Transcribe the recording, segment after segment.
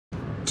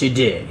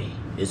Today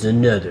is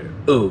another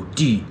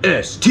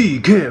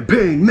ODST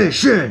campaign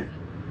mission.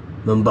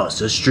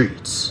 Mombasa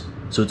streets.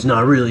 So it's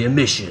not really a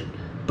mission,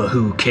 but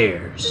who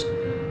cares?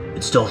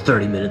 It's still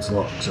 30 minutes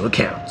long, so it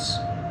counts.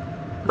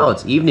 Oh,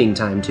 it's evening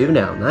time too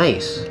now.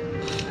 Nice.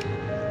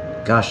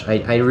 Gosh,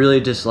 I really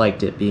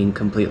disliked it being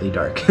completely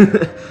dark.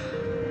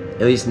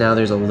 At least now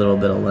there's a little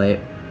bit of light.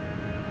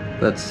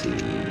 Let's see.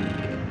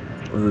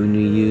 What do we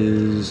need to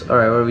use?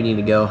 Alright, where do we need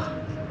to go?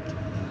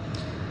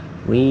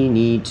 We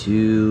need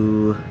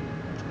to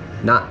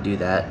not do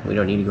that. We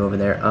don't need to go over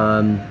there.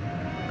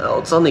 Oh,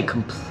 it's on the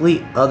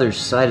complete other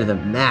side of the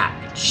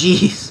map.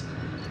 Jeez.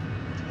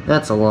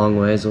 That's a long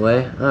ways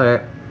away.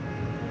 Alright.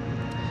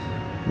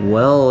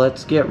 Well,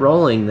 let's get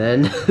rolling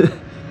then. I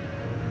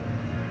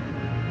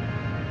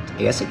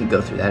guess I could go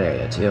through that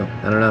area too.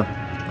 I don't know.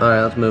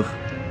 Alright, let's move.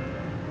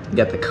 We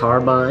got the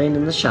carbine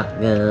and the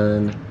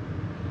shotgun.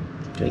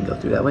 Can we go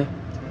through that way?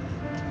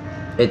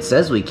 It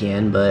says we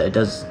can, but it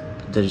does.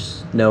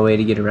 There's no way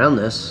to get around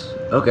this.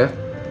 Okay.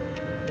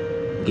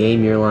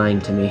 Game, you're lying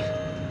to me.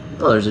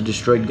 Oh, there's a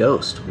destroyed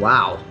ghost.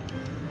 Wow.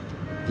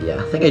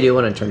 Yeah, I think I do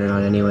want to turn it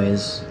on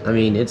anyways. I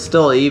mean, it's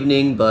still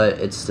evening, but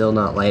it's still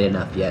not light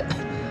enough yet.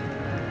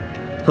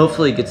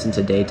 Hopefully it gets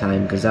into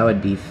daytime, because that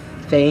would be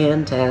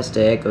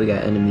fantastic. We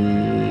got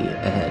enemy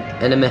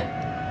ahead. Enemy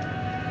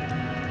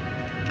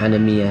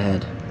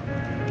ahead.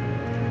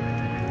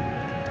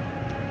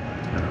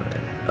 Alright.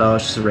 Oh,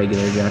 it's just a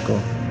regular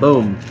jackal.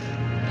 Boom.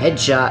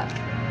 Headshot.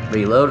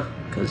 Reload,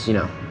 because, you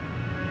know.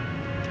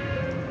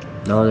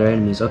 No other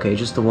enemies. Okay,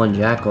 just the one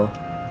jackal.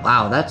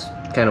 Wow, that's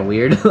kind of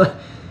weird. The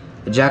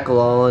jackal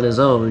all on his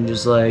own,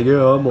 just like,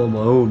 yeah, I'm on my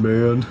own,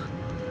 man.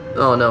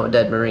 Oh no, a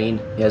dead marine.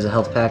 He has a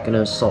health pack and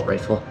an assault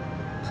rifle.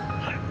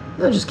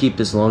 I'll just keep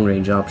this long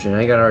range option.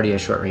 I got already a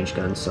short range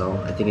gun, so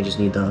I think I just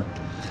need the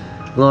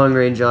long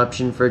range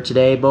option for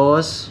today,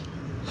 boys.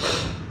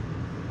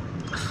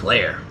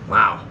 Flare.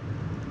 Wow.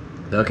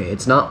 Okay,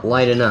 it's not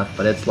light enough,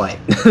 but it's light.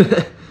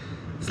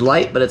 It's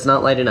light, but it's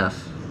not light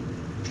enough.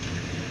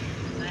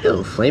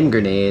 Ew, flame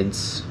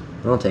grenades.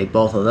 I'll take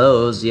both of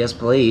those. Yes,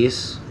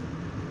 please.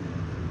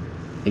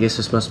 I guess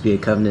this must be a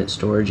Covenant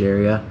storage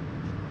area.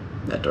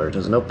 That door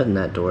doesn't open.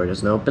 That door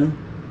doesn't open.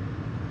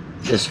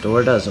 This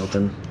door does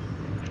open.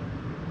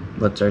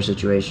 What's our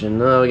situation?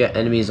 Oh, we got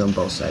enemies on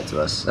both sides of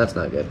us. That's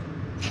not good.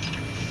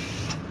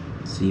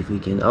 Let's see if we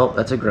can... Oh,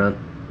 that's a grunt.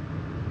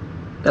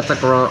 That's a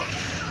grunt.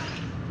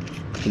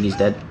 I think he's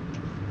dead.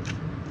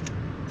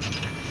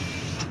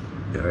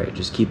 Alright,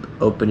 just keep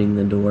opening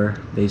the door,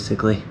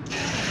 basically.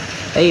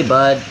 Hey,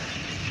 bud.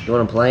 You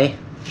wanna play?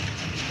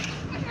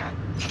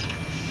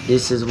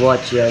 This is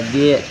what you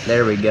get.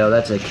 There we go.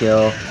 That's a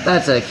kill.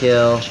 That's a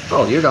kill.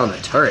 Oh, you're on the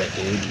turret,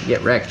 dude. You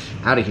get wrecked.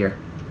 Out of here.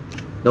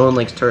 No one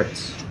likes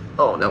turrets.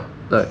 Oh, no.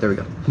 Oh, there we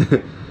go.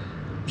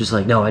 Just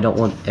like, no, I don't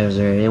want... Is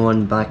there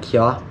anyone back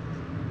here?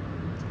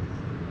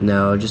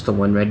 No, just the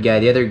one red guy.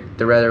 The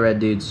other red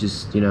dude's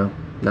just, you know,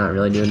 not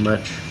really doing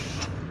much.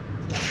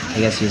 I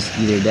guess he's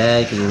either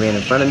dead because he ran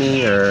in front of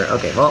me, or...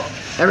 Okay, well,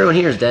 everyone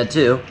here is dead,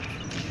 too.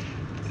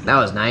 That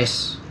was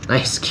nice.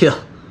 Nice kill.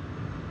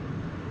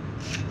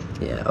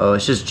 Yeah, oh,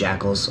 it's just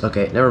jackals.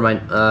 Okay, never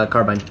mind.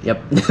 Carbine.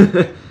 Yep.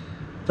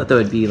 Thought that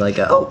would be like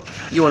a... Oh,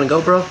 you wanna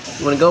go, bro?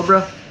 You wanna go,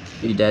 bro?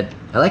 You're dead.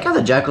 I like how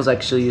the jackals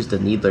actually use the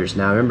needlers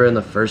now. I remember in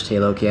the first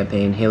Halo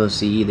campaign, Halo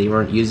CE, they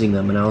weren't using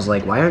them, and I was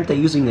like, why aren't they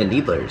using the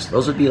needlers?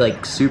 Those would be,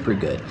 like, super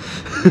good.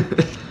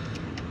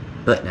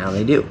 But now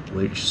they do,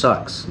 which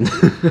sucks.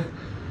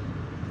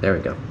 There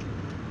we go.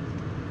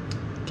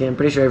 Okay, I'm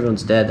pretty sure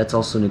everyone's dead. That's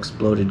also an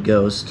exploded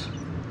ghost. I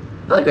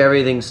feel like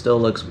everything still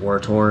looks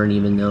war-torn,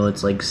 even though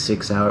it's like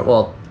 6 hours.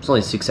 Well, it's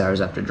only 6 hours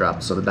after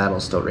drop, so the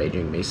battle's still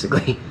raging,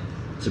 basically.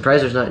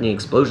 Surprised there's not any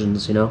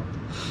explosions, you know?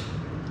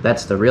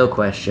 That's the real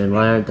question.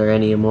 Why aren't there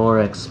any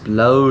more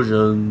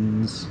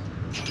explosions?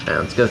 Alright,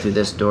 let's go through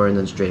this door and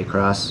then straight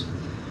across.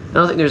 I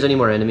don't think there's any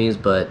more enemies,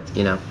 but,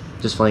 you know,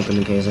 just flank them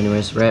in case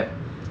anyways, right?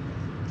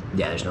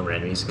 Yeah, there's no more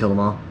enemies. Kill them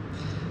all.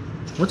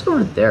 What's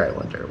over there, I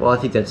wonder? Well, I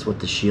think that's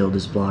what the shield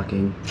is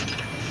blocking.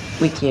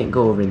 We can't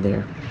go over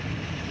there.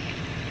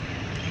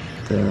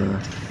 The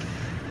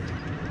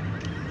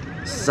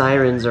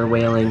sirens are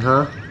wailing,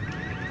 huh?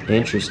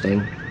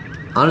 Interesting.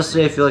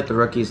 Honestly, I feel like the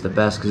rookie's the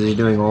best because he's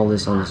doing all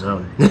this on his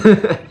own.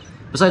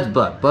 Besides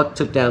Buck. Buck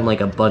took down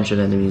like a bunch of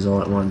enemies all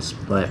at once,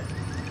 but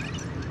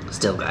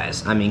still,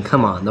 guys, I mean,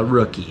 come on, the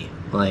rookie.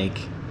 Like,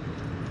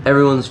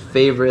 everyone's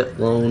favorite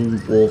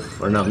lone wolf,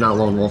 or no, not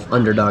lone wolf,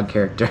 underdog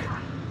character.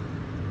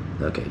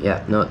 Okay,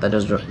 yeah, no, that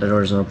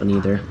door doesn't open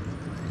either.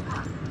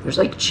 There's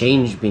like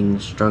change being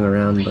strung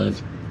around,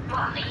 but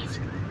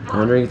I'm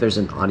wondering if there's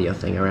an audio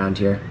thing around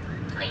here.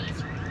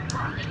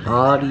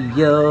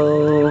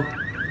 Audio.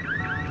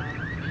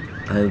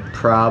 I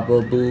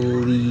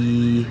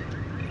probably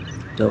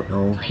don't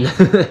know.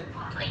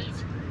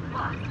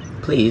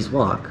 Please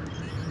walk.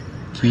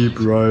 Keep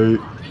right.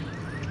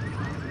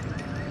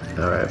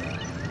 Alright.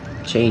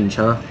 Change,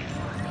 huh?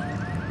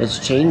 It's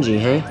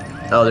changing, hey?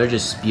 Oh, they're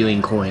just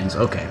spewing coins.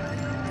 Okay.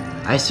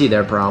 I see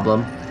their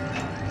problem.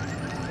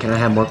 Can I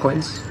have more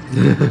coins?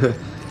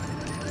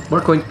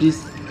 More coins,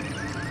 please.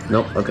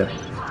 Nope, okay.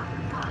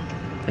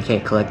 I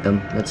can't collect them.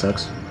 That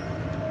sucks.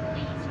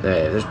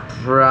 There's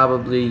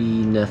probably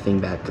nothing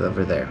back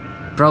over there.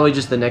 Probably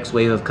just the next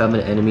wave of coming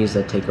enemies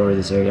that take over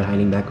this area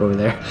hiding back over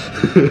there.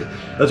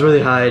 That's where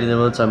they hide, and then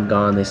once I'm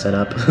gone, they set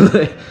up.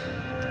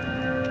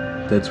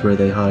 That's where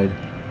they hide.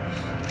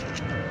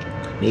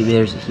 Maybe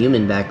there's a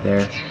human back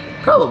there.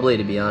 Probably,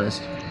 to be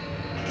honest.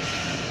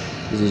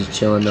 He's just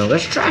chilling though.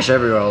 There's trash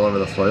everywhere all over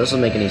the floor. This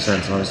doesn't make any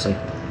sense, honestly.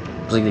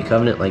 It's like the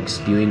Covenant, like,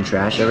 spewing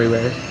trash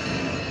everywhere.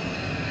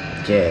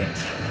 Okay.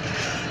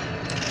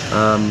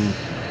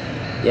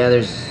 Yeah,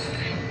 there's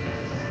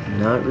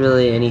not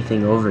really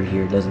anything over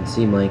here, doesn't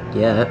seem like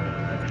yet.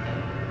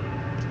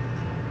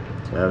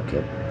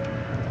 Okay.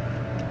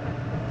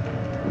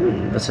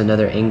 That's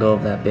another angle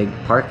of that big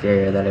park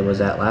area that I was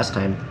at last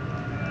time.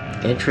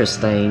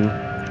 Interesting.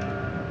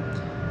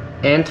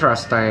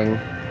 Interesting.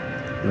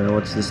 I don't know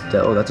what's this.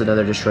 Oh, that's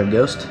another destroyed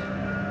ghost.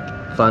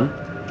 Fun.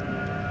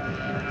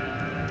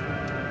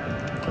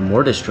 And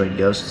more destroyed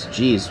ghosts.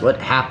 Jeez, what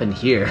happened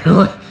here?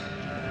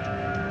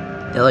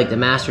 Did, like, the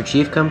Master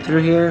Chief come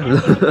through here?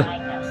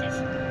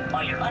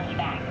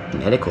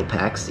 Medical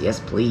packs, yes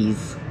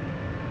please.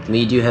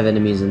 We do have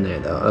enemies in there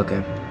though,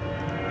 okay.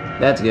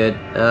 That's good.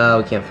 Oh,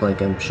 we can't flank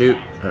him. Shoot.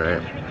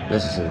 Alright,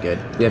 this isn't good.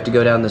 We have to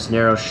go down this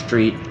narrow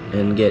street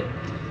and get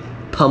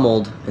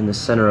pummeled in the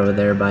center over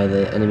there by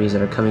the enemies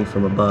that are coming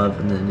from above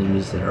and the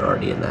enemies that are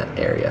already in that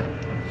area.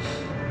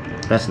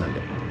 That's not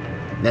good.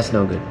 That's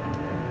no good.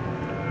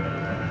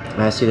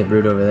 I see the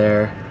brute over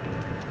there.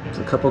 There's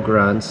a couple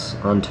grunts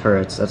on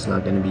turrets. That's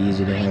not going to be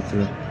easy to hack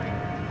through.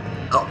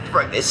 Oh,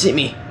 frick, they see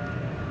me.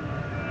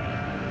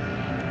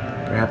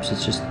 Perhaps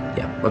it's just,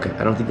 yeah, okay.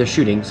 I don't think they're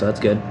shooting, so that's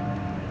good.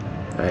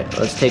 Alright,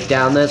 let's take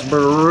down this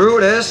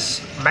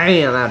Brutus.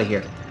 Bam, out of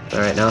here.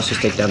 Alright, now let's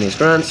just take down these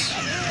grunts.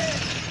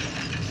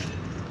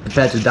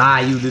 Prepare to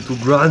die, you little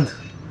grunt.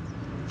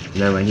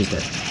 Never mind, he's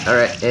dead.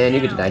 Alright, and you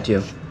get to die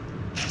too.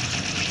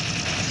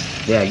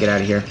 Yeah, get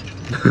out of here.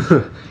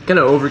 Kind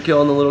of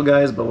overkill on the little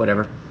guys, but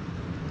whatever.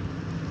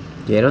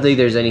 Yeah, I don't think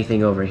there's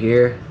anything over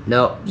here.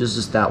 Nope,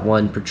 just that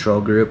one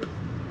patrol group.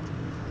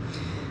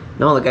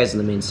 Now all the guys in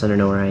the main center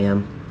know where I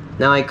am.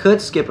 Now I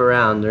could skip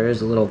around, there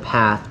is a little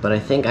path, but I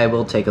think I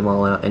will take them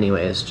all out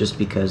anyways, just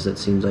because it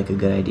seems like a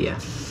good idea.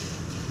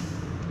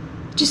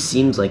 It just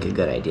seems like a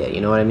good idea, you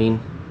know what I mean?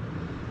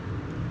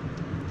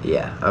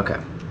 Yeah, okay.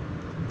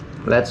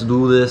 Let's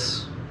do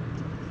this.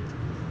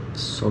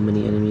 So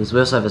many enemies. We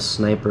also have a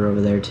sniper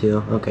over there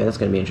too. Okay, that's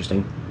gonna be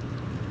interesting.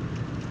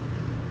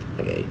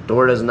 Okay,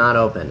 door does not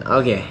open.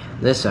 Okay,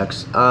 this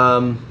sucks.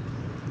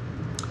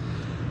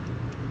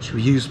 Should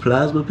we use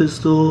plasma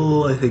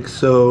pistol? I think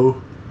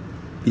so.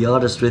 Be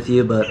honest with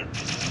you, but...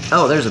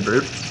 Oh, there's a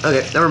brute.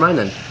 Okay, never mind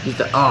then.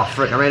 Oh,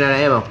 frick, I ran out of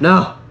ammo.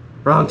 No!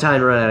 Wrong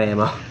time to run out of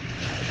ammo.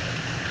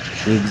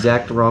 The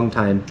exact wrong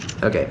time.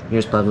 Okay,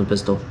 here's plasma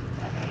pistol.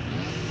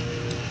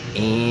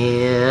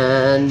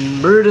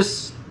 And...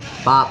 Brutus!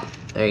 Bop.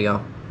 There you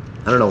go.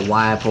 I don't know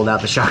why I pulled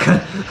out the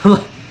shotgun.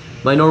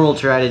 My normal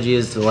strategy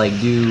is to, like,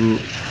 do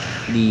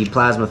the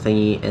plasma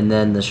thingy and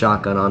then the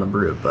shotgun on a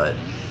brute, but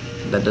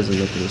that doesn't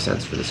make any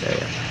sense for this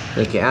area.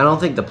 Okay, I don't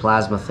think the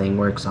plasma thing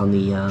works on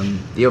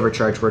the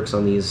overcharge works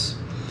on these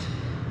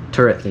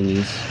turret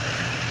thingies.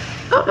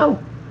 Oh,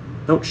 no.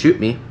 Don't shoot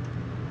me.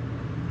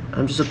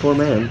 I'm just a poor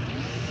man.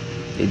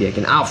 Maybe I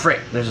can... Oh, frick!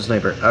 There's a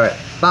sniper. Alright,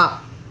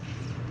 bop!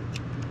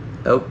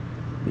 Oh,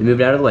 you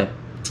moved out of the way.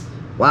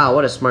 Wow,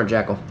 what a smart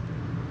jackal.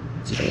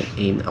 Let's see if I can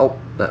aim. Oh,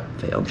 that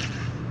failed.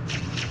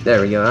 There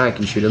we go, I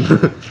can shoot him.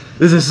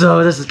 This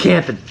is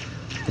camping.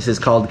 This is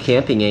called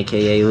camping,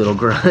 aka little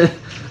grunt.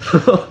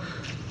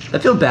 I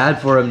feel bad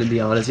for him, to be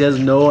honest. He has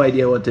no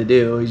idea what to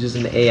do. He's just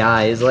an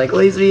AI. He's like,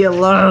 leave me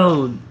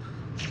alone.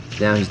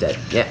 Now he's dead.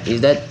 Yeah,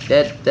 he's dead,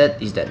 dead.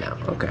 He's dead now.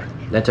 Okay,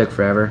 that took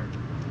forever.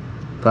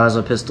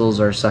 Plasma pistols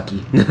are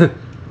sucky.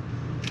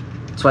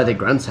 That's why the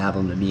grunts have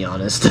them, to be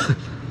honest. I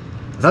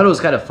thought it was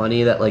kind of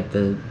funny that, like,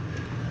 the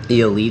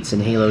elites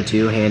in Halo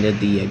 2 handed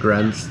the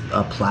grunts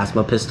a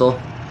plasma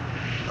pistol.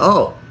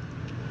 Oh,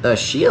 a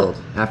shield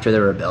after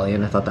the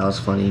rebellion. I thought that was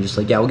funny. Just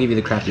like, yeah, we'll give you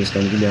the crappiest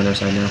gun. You can be on our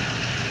side now.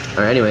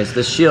 Alright, anyways,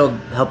 this shield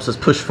helps us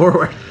push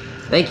forward.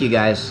 Thank you,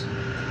 guys.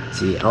 Let's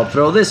see, I'll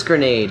throw this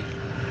grenade.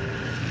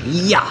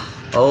 Yeah!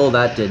 Oh,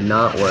 that did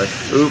not work.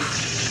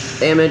 Oof.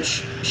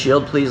 Damage.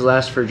 Shield, please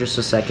last for just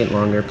a second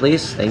longer,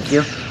 please. Thank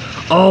you.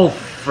 Oh,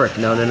 frick.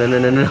 No.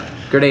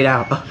 Grenade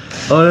out.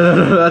 Oh,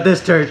 no, not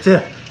this turret, too.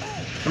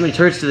 How many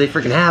turrets do they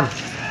freaking have?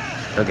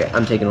 Okay,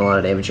 I'm taking a lot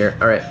of damage here.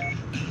 Alright.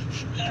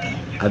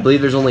 I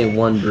believe there's only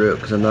one brute,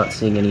 because I'm not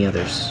seeing any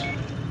others.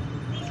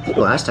 I think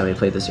last time we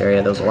played this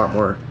area, there was a lot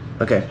more.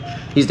 Okay,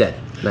 he's dead.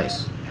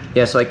 Nice.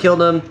 Yeah, so I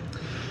killed him.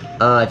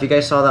 If you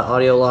guys saw that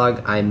audio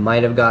log, I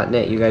might have gotten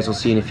it. You guys will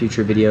see in a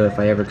future video if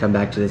I ever come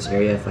back to this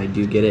area, if I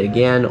do get it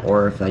again,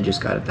 or if I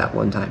just got it that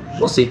one time.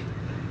 We'll see.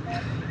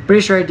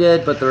 Pretty sure I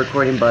did, but the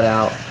recording butt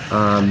out.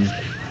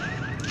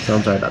 So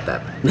I'm sorry about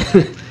that.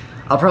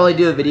 I'll probably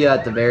do a video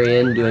at the very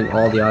end doing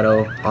all the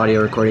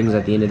audio recordings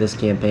at the end of this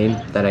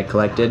campaign that I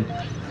collected.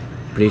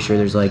 Pretty sure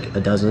there's like a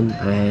dozen.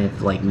 I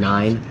have like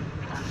 9.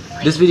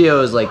 This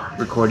video is like,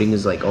 recording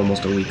is like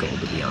almost a week old,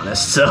 to be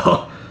honest,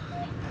 so.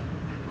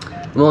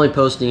 I'm only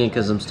posting it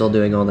because I'm still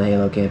doing all the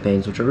Halo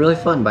campaigns, which are really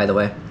fun, by the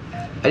way.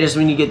 I just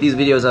need to get these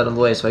videos out of the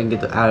way so I can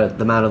get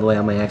them out of the way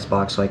on my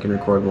Xbox so I can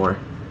record more.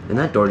 And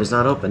that door does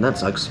not open. That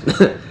sucks.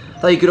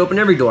 Thought you could open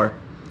every door.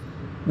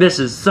 This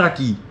is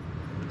sucky.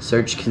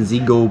 Search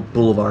Kenzigo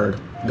Boulevard.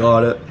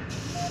 Got it.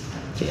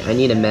 Okay, I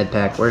need a med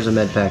pack. Where's a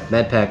med pack?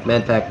 Med pack,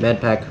 med pack,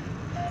 med pack.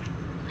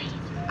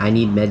 I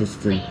need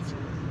medicine.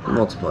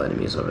 Multiple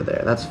enemies over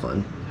there. That's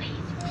fun.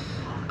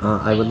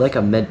 I would like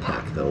a med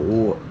pack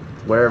though.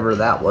 Wherever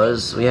that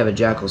was. We have a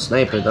Jackal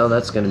Sniper though.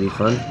 That's gonna be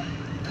fun.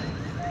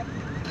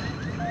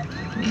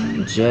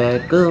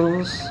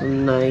 Jackal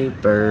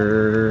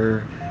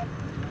Sniper.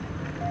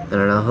 I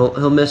don't know.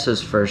 He'll miss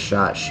his first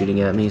shot shooting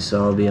at me,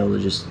 so I'll be able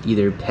to just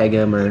either peg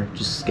him or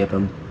just skip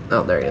him.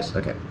 Oh, there he is.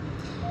 Okay.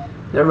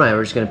 Never mind.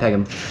 We're just gonna peg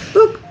him.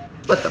 Boop.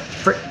 What the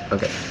frick?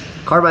 Okay.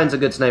 Carbine's a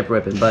good sniper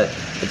weapon, but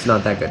it's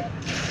not that good.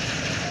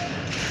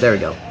 There we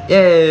go.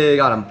 Yay!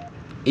 Got him.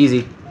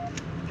 Easy.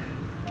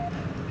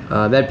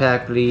 Med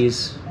pack,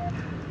 please.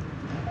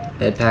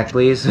 Med pack,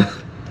 please.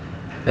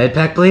 Med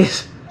pack,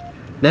 please.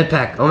 Med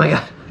pack. Oh my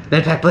god.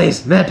 Med pack,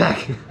 please. Med pack.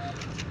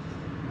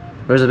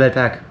 Where's the med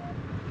pack?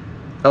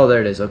 Oh,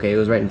 there it is. Okay, it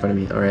was right in front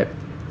of me. Alright.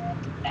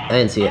 I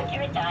didn't see it.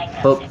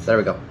 Oh, there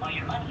we go.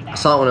 I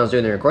saw it when I was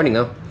doing the recording,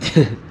 though.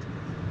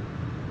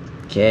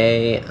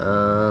 Okay,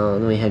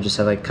 then we just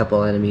have like a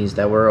couple enemies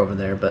that were over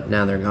there, but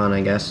now they're gone,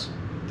 I guess.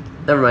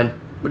 Never mind.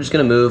 We're just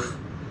gonna move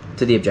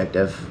to the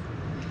objective.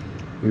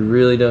 We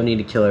really don't need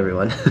to kill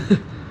everyone.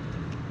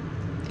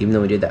 Even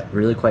though we did that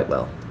really quite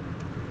well.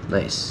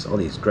 Nice. All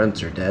these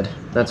grunts are dead.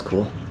 That's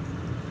cool.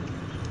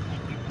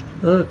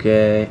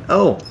 Okay.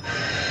 Oh!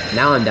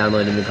 Now I'm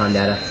downloading the con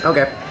data.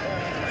 Okay.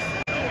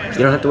 You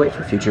don't have to wait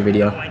for a future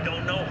video.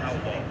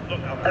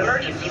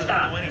 Emergency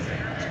stop.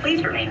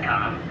 Please remain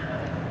calm.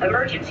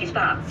 Emergency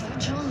stop.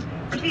 Virgil,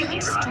 Proceed me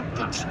stop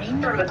the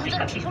train. There are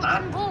other people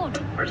on board.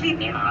 Proceed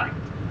me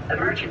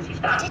Emergency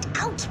stop. Get it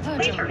out,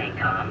 Please Virgil. remain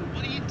calm.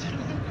 What are you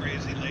doing,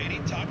 crazy lady?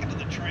 Talking to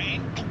the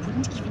train? I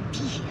wouldn't even be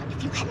here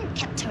if you hadn't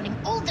kept turning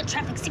all the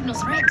traffic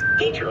signals red.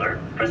 Detour.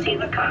 Proceed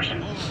with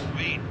caution. Oh,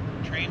 wait.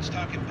 Train's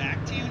talking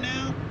back to you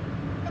now?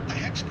 What the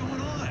heck's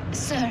going on?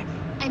 Sir,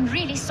 I'm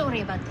really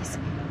sorry about this.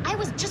 I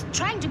was just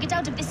trying to get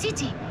out of the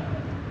city.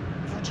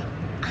 Virgil,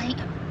 I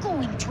am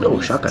going to Oh,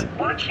 enlist. shotgun.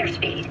 Watch your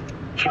speed.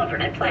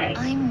 Children at play.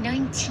 I'm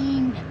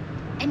 19.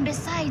 And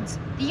besides,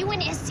 the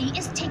UNSC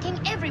is taking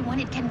everyone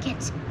it can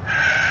get.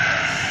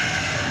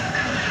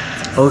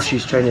 Oh,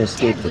 she's trying to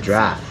escape the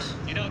draft.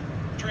 You know,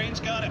 train's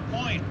got a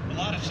point. A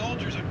lot of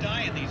soldiers are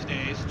dying these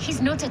days.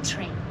 He's not a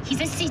train. He's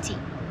a city. A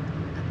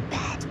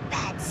bad,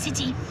 bad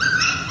city.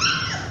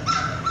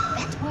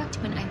 That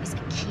worked when I was a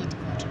kid,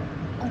 Virgil.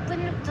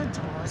 Open the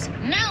doors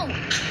now!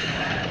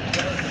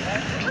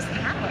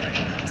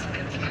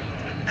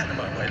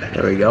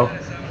 There we go.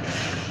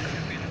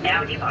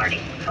 Now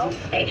departing. Home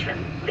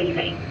station.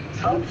 Leaving.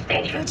 Home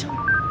station. Virgil,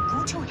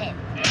 go to hell.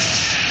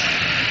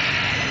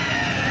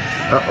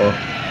 Uh-oh.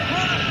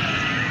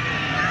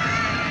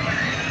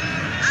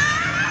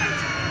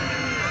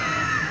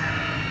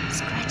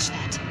 Scratch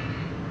that.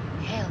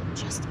 Hell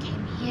just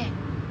came here.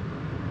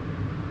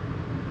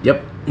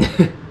 Yep.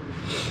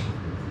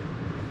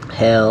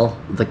 Hell,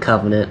 the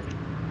Covenant,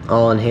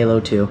 all in Halo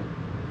 2.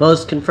 Well,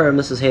 it's confirmed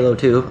this is Halo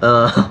 2.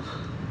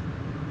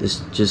 This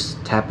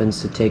just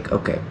happens to take...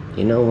 Okay,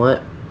 you know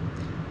what?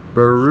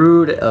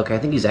 Brood... Okay, I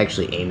think he's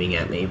actually aiming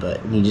at me, but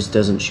he just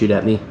doesn't shoot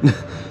at me.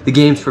 The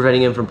game's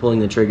preventing him from pulling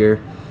the trigger.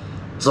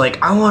 It's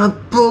like, I want to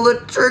pull the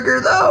trigger,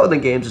 though! And the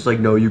game's just like,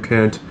 no, you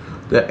can't.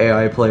 The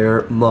AI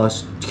player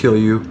must kill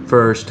you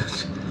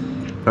first.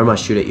 Or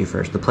must shoot at you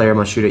first. The player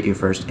must shoot at you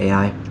first,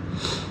 AI.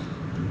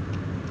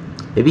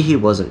 Maybe he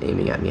wasn't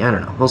aiming at me. I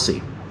don't know. We'll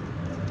see.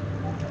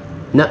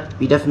 No,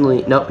 he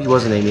definitely... Nope, he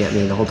wasn't aiming at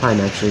me the whole time,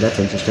 actually. That's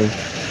interesting.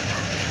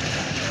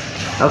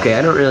 Okay,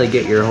 I don't really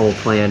get your whole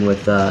plan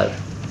with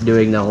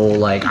doing the whole,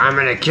 like, I'm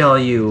gonna kill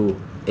you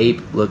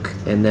ape look,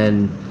 and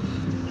then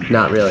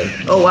not really.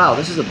 Oh, wow,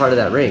 this is a part of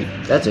that ring.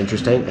 That's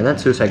interesting. And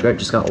that suicide grant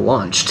just got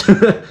launched.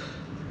 I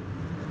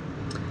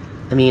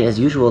mean, as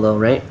usual, though,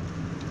 right?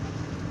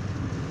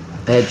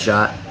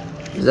 Headshot.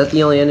 Is that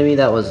the only enemy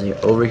that was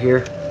over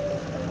here?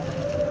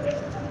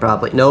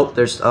 Probably. Nope,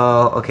 there's...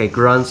 Oh, okay,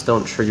 grunts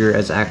don't trigger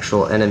as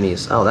actual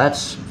enemies. Oh,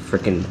 that's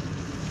freaking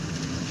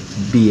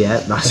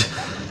BS.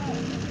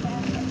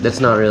 That's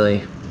not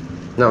really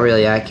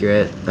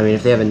accurate. I mean,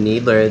 if they have a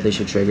needler, they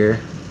should trigger.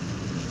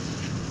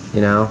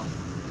 You know?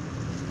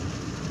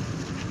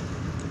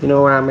 You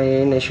know what I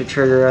mean? They should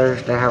trigger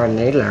if they have a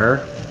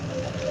needler.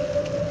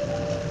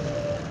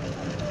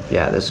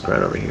 Yeah, this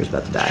grunt over here is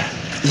about to die.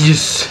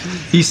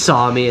 He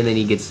saw me and then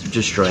he gets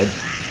destroyed.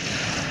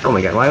 Oh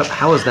my god,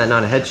 how is that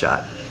not a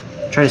headshot?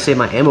 I'm trying to save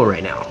my ammo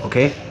right now,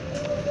 okay?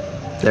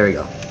 There we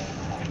go.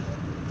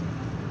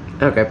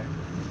 Okay.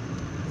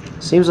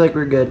 Seems like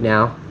we're good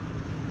now.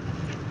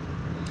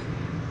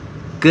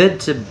 Good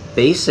to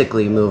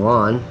basically move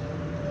on.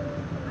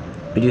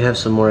 We do have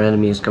some more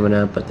enemies coming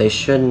up, but they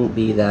shouldn't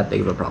be that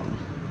big of a problem.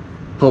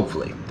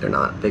 Hopefully, they're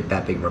not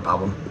that big of a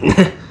problem.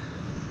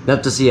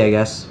 Enough to see, I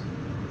guess.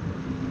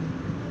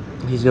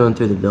 He's going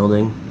through the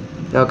building.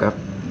 Okay.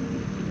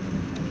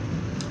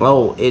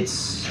 Oh,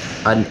 it's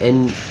an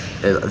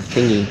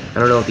thingy. I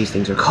don't know what these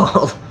things are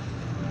called.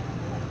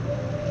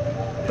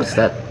 What's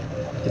that?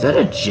 Is that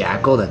a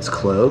jackal that's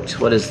cloaked?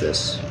 What is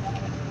this?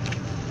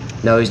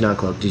 No, he's not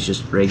cloaked. He's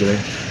just regular.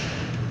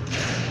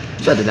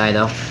 He's about to die,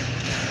 though.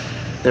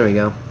 There we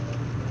go.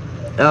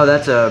 Oh,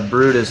 that's a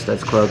Brutus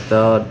that's cloaked,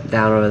 though,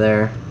 down over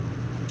there.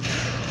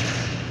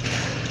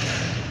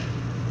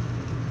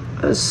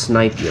 I'll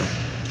snipe you.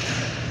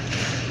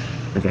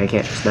 Okay, I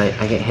can't snipe.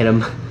 I can't hit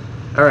him.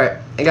 Alright,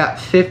 I got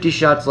 50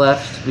 shots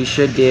left. We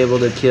should be able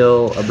to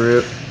kill a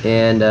brute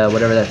and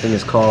whatever that thing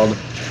is called.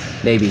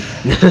 Maybe.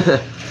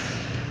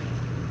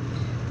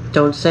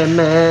 Don't say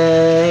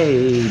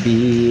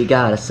maybe,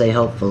 gotta say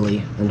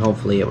hopefully. And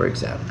hopefully it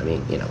works out. I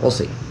mean, you know, we'll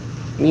see.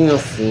 We'll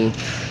see.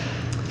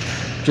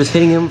 Just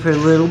hitting him for a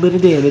little bit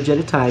of damage at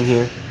a time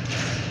here.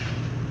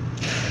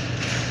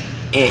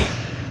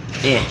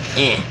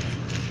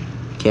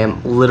 Okay,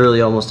 I'm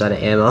literally almost out of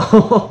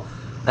ammo.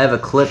 I have a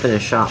clip and a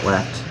shot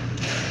left.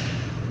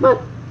 What?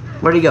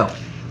 Where'd he go?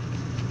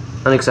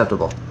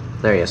 Unacceptable.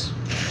 There he is.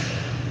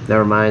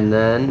 Never mind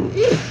then.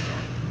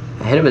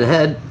 I hit him in the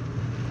head.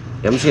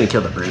 Yeah, I'm just gonna kill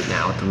the brute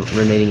now with the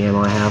remaining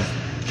ammo I have.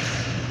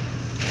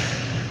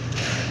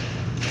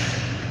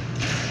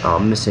 Oh,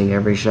 I'm missing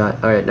every shot.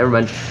 Alright, never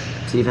mind.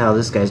 See how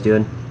this guy's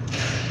doing.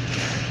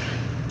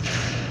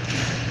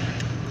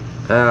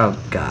 Oh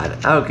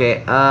god.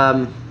 Okay,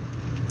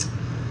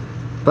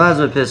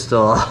 plasma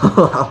pistol.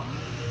 I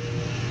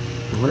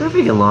wonder if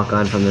we can lock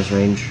on from this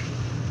range.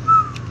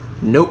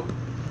 Nope.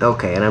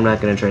 Okay, and I'm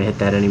not gonna try to hit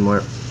that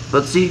anymore.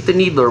 Let's see if the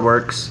needler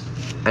works.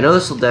 I know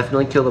this will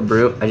definitely kill the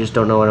brute. I just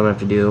don't know what I'm gonna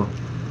have to do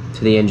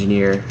to the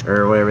engineer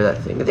or whatever that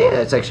thing. Yeah,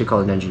 it's actually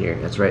called an engineer.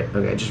 That's right.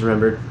 Okay, I just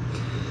remembered.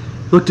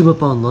 Looked him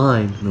up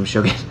online. No,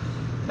 joking.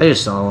 I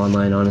just saw him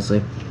online,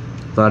 honestly.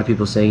 A lot of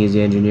people saying he's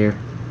the engineer.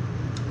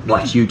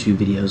 Watch YouTube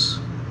videos.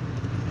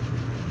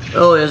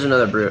 Oh, there's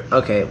another brute.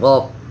 Okay,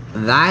 well,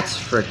 that's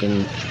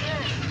freaking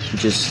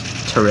just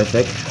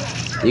terrific.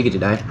 You get to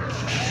die.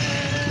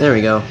 There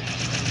we go.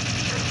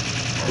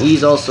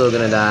 He's also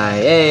gonna die.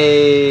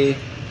 Hey!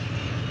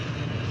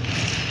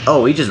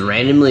 Oh, he just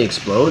randomly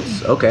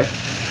explodes? Okay.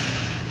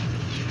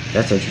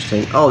 That's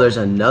interesting. Oh, there's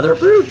another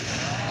brute?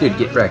 Dude,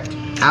 get wrecked.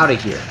 Out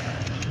of here.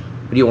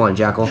 What do you want,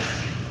 Jackal?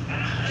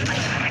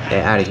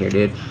 Yeah, out of here,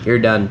 dude. You're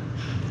done.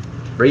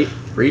 Reap.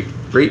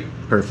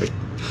 Perfect.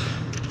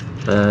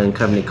 And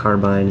Covenant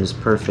Carbine is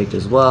perfect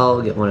as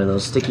well. Get one of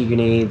those sticky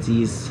grenades.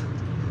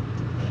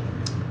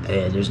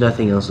 And there's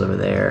nothing else over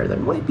there. There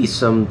might be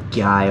some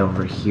guy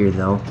over here,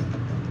 though.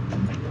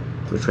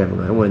 Which way am I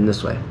going? I'm going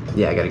this way.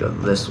 Yeah, I gotta go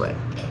this way.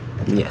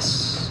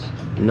 Yes.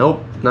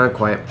 Nope, not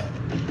quite.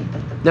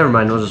 Never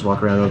mind, we'll just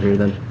walk around over here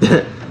then.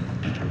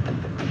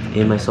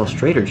 Aim myself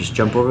straight or just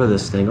jump over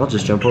this thing? I'll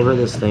just jump over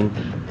this thing.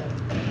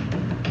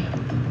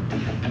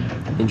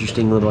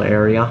 Interesting little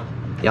area.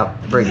 Yep,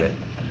 very good.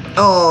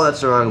 Oh,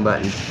 that's the wrong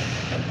button.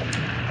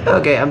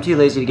 Okay, I'm too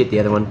lazy to get the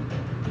other one.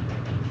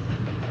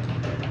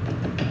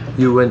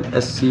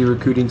 UNSC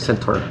Recruiting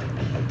Center.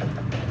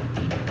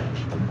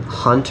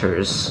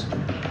 Hunters.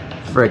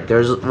 Frick,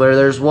 where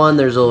there's one,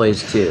 there's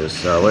always two.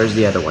 So where's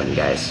the other one,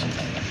 guys?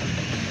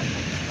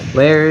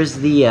 Where's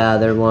the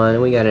other one?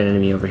 We got an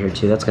enemy over here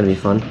too. That's gonna be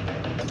fun.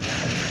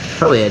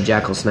 Probably a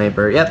jackal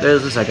sniper. Yep,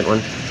 there's the second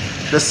one.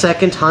 The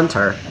second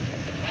hunter.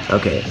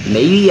 Okay,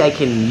 maybe I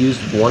can use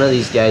one of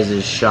these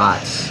guys'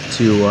 shots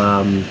to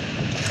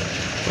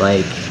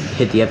like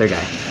hit the other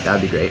guy.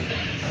 That'd be great.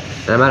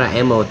 And I'm out of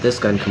ammo with this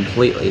gun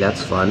completely.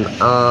 That's fun.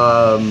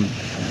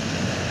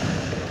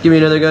 Give me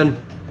another gun.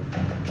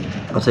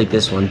 I'll take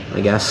this one, I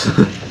guess.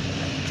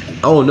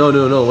 Oh,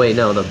 no, wait,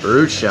 no, the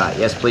brute shot.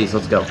 Yes, please,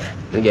 let's go.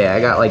 Okay,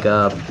 I got like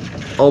a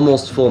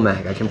almost full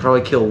mag. I can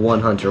probably kill one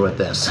hunter with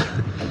this.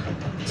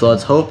 So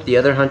let's hope the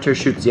other hunter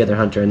shoots the other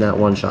hunter and that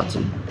one shots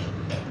him.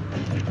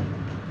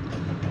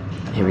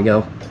 Here we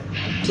go.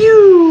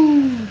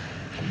 Pew!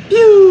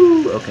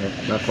 Pew! Okay,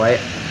 not quite.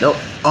 Nope.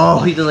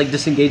 Oh, he does like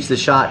disengage the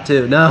shot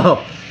too.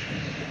 No!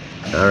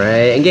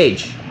 Alright,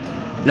 engage.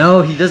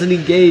 No, he doesn't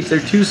engage. They're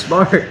too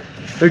smart.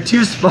 They're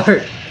too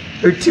smart.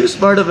 They're too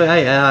smart of an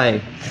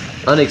AI.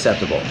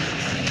 Unacceptable.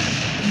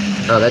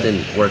 Oh, that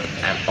didn't work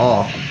at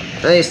all.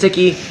 Hey,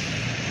 Sticky.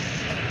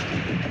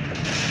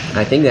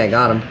 I think that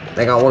got him.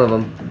 I got one of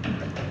them.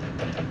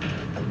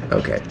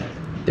 Okay.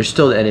 There's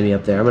still the enemy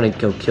up there. I'm gonna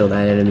go kill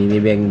that enemy.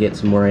 Maybe I can get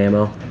some more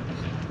ammo.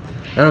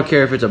 I don't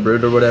care if it's a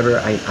brute or whatever.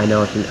 I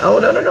know I can. Oh,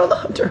 no, the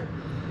hunter.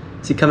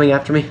 Is he coming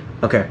after me?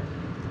 Okay.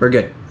 We're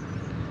good.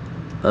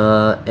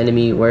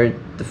 Enemy, where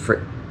the frick?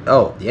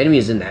 Oh, the enemy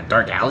is in that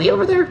dark alley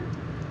over there?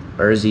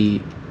 Or is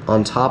he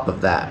on top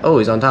of that? Oh,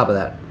 he's on top of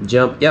that.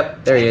 Jump.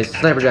 Yep, there he is.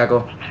 Sniper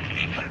Jackal.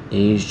 And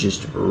he's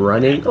just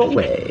running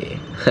away.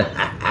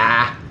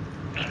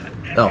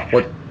 Oh,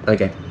 what?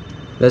 Okay.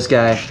 This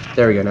guy.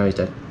 There we go. Now he's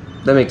dead.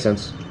 That makes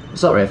sense.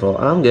 Assault rifle.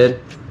 I'm good.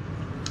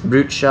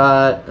 Brute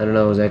shot. I don't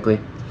know exactly.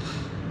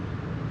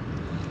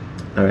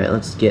 Alright,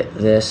 let's get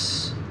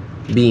this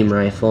beam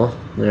rifle.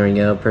 There we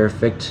go.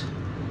 Perfect.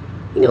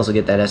 You can also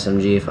get that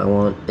SMG if I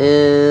want.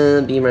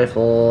 And beam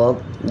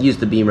rifle. I'll use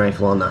the beam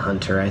rifle on the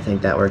hunter. I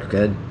think that worked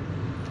good.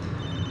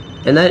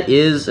 And that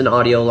is an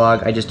audio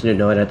log. I just didn't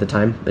know it at the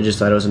time. I just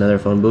thought it was another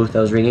phone booth that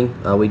was ringing.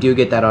 We do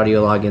get that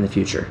audio log in the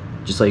future.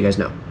 Just so you guys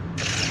know.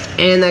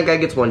 And that guy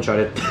gets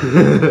one-shotted.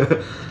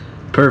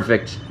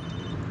 Perfect.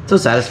 So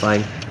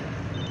satisfying.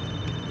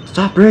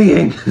 Stop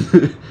ringing!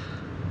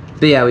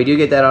 But yeah, we do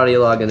get that audio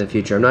log in the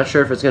future. I'm not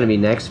sure if it's going to be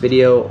next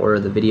video or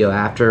the video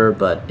after,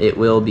 but it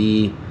will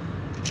be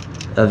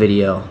a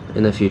video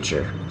in the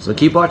future. So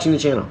keep watching the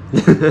channel.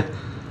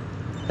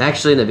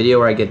 Actually, in the video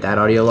where I get that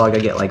audio log, I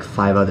get like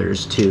 5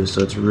 others too,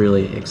 so it's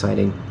really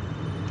exciting.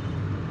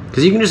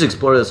 Because you can just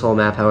explore this whole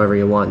map however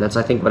you want. And that's,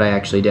 I think, what I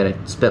actually did.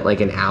 I spent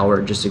like an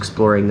hour just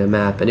exploring the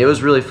map, and it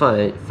was really fun.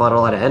 I fought a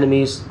lot of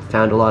enemies,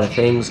 found a lot of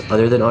things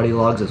other than audio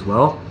logs as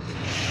well.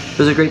 It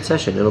was a great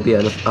session. It'll be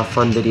a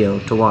fun video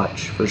to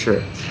watch, for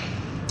sure.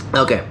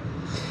 Okay.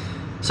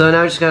 So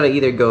now I just gotta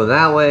either go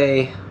that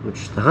way,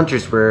 which the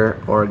hunters were,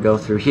 or go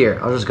through here.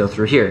 I'll just go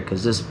through here,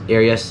 because this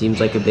area seems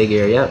like a big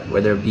area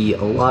where there'll be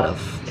a lot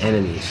of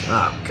enemies.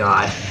 Oh,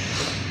 God.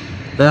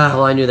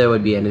 Well, I knew there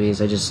would be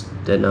enemies. I just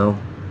didn't know.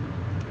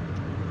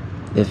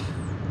 I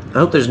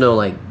hope there's no,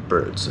 like,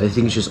 birds. I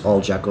think it's just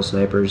all jackal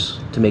snipers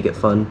to make it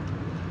fun.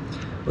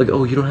 Like,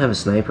 oh, you don't have a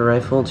sniper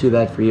rifle? Too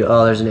bad for you.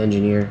 Oh, there's an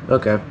engineer.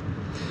 Okay.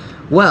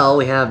 Well,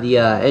 we have the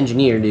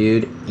engineer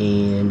dude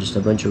and just a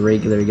bunch of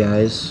regular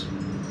guys.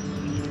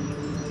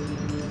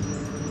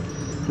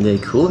 The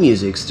cool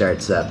music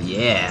starts up.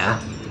 Yeah.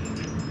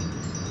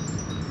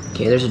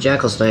 Okay, there's a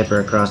jackal sniper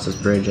across this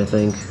bridge, I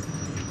think.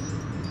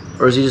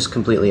 Or is he just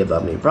completely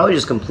above me? Probably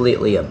just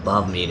completely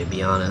above me, to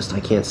be honest. I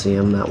can't see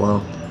him that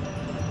well.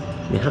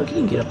 I mean, how can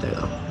you get up there,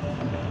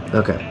 though?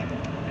 Okay.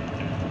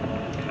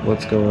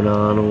 What's going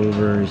on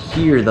over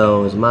here,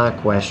 though, is my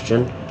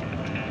question.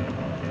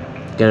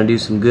 Gonna do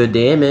some good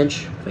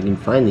damage, if I can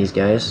find these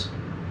guys.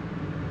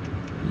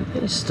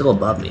 He's still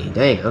above me.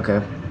 Dang,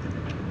 okay.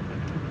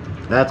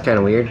 That's kind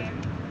of weird.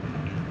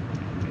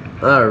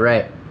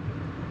 Alright.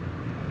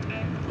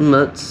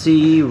 Let's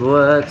see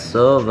what's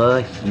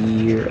over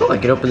here. Oh, I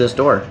can open this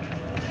door.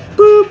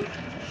 Boop!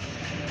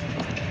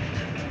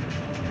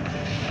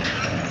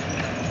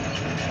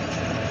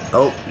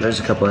 Oh, there's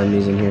a couple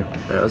enemies in here.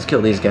 Alright, let's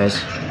kill these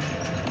guys.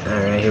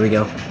 Alright, here we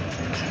go.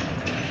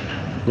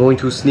 I'm going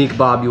to sneak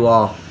bob you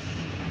all.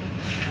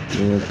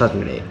 And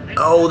plasma grenade.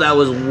 Oh, that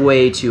was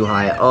way too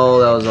high. Oh,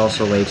 that was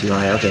also way too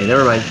high. Okay,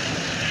 never mind.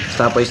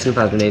 Stop wasting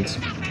plasma grenades.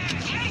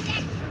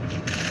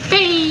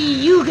 Hey,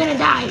 you gonna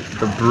die.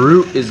 The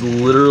brute is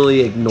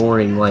literally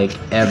ignoring, like,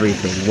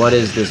 everything. What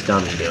is this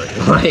dummy doing?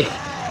 Like,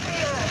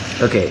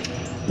 okay,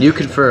 you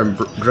confirm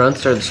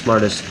grunts are the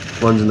smartest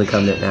ones in the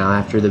Covenant now,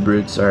 after the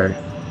brutes are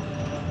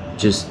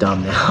just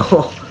dumb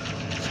now.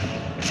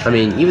 I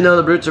mean, even though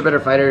the brutes are better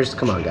fighters,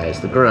 come on, guys,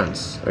 the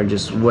grunts are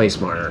just way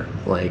smarter.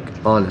 Like,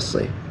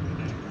 honestly.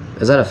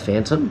 Is that a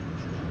phantom?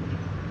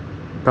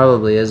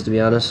 Probably is, to be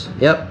honest.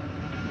 Yep.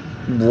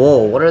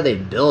 Whoa, what are they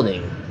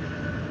building?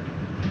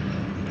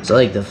 Is that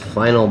like the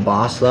final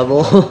boss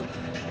level?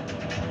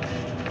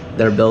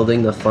 They're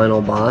building the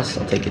final boss.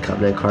 I'll take the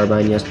Covenant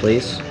Carbine, yes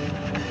please.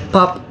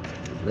 Pop!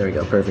 There we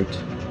go, perfect.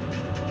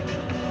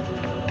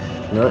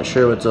 Not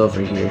sure what's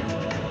over here.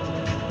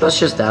 Let's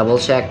just double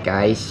check,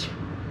 guys.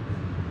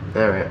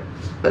 Alright,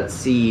 let's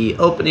see.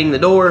 Opening the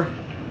door.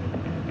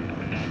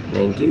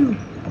 Thank you.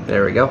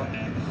 There we go.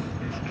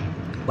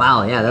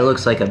 Wow, yeah, that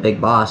looks like a big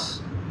boss.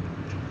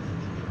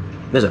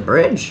 There's a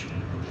bridge.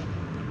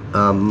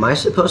 Am I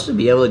supposed to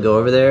be able to go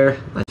over there?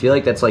 I feel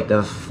like that's like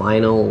the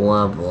final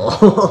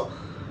level.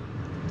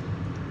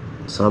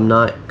 So I'm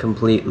not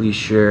completely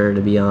sure,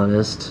 to be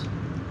honest.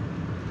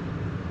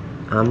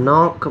 I'm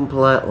not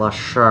completely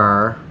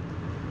sure.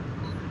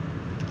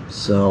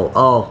 So,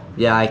 oh,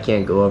 yeah, I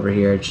can't go over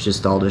here. It's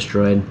just all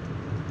destroyed.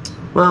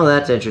 Well,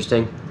 that's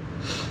interesting.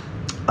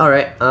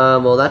 Alright,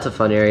 well, that's a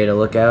fun area to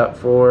look out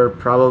for.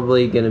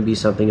 Probably gonna be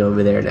something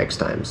over there next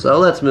time. So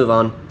let's move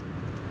on.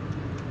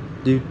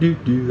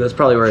 That's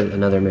probably where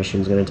another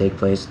mission's gonna take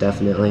place,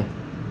 definitely.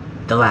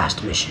 The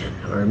last mission,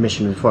 or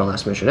mission before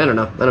last mission. I don't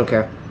know. I don't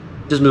care.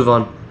 Just move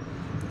on.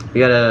 We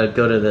gotta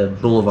go to the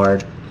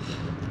boulevard.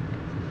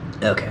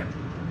 Okay,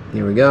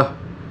 here we go.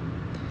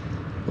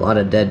 A lot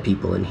of dead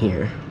people in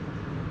here.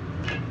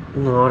 A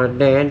lot of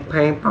dead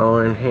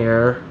people in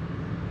here.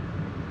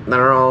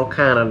 They're all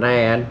kind of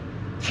dead.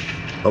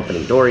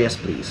 Opening door, yes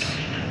please.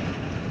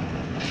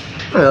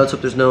 Alright, let's hope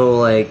there's no,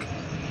 like,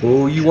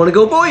 oh, you wanna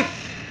go, boy?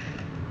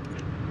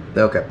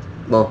 Okay,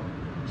 well,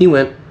 he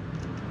went.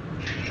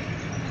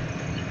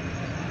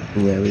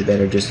 Yeah, we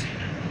better just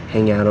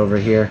hang out over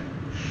here.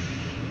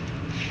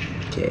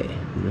 Okay,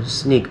 I'm gonna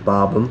sneak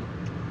bob him.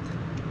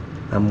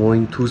 I'm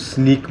going to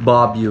sneak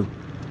bob you.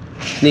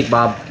 Sneak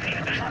bob.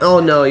 Oh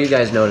no, you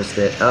guys noticed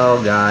it.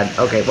 Oh god.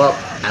 Okay, well,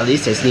 at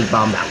least I sneak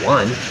bombed that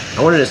one.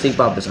 I wanted to sneak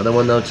bob this other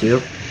one though,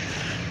 too.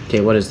 Okay,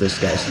 what is this,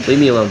 guys? Leave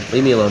me alone.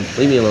 Leave me alone.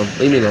 Leave me alone.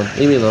 Leave me alone.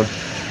 Leave me alone.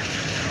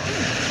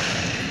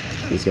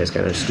 These guys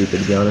kind of stupid,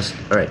 to be honest.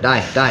 Alright,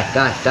 die, die,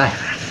 die, die.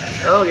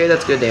 Okay,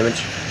 that's good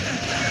damage.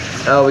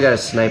 Oh, we got a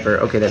sniper.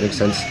 Okay, that makes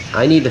sense.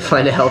 I need to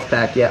find a health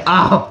pack. Yeah.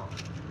 Oh!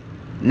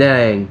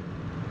 Dang.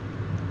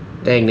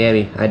 Dang,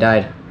 Nammy. I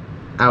died.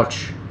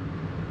 Ouch.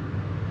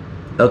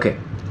 Okay.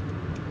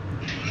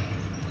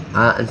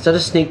 Instead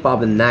of sneak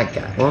bobbing that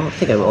guy. Well, I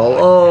think I will.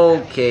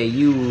 Okay,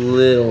 you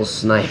little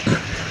sniper.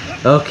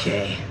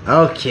 Okay.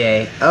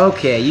 Okay.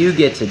 Okay, you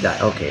get to die.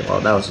 Okay,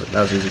 well, that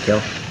was easy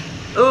kill.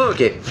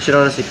 Okay, I should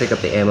honestly pick up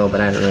the ammo, but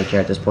I don't really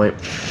care at this point.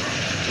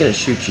 Just gonna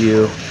shoot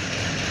you.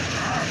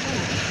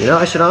 You know,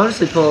 I should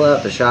honestly pull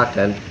out the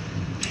shotgun.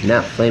 And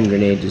that flame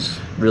grenade is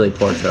really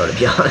poor throw, to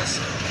be honest.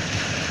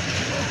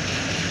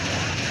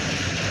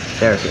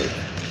 There, okay.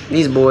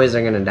 These boys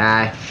are gonna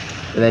die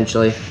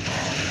eventually.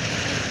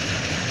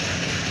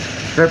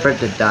 Prepare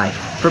to die.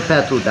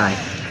 Prepare to die.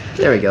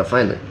 There we go,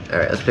 finally.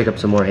 Alright, let's pick up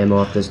some more ammo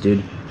off this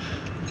dude.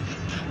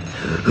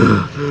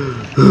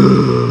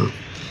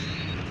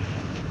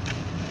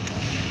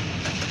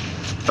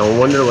 I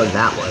wonder what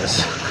that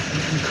was.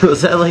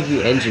 Was that like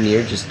the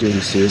engineer just doing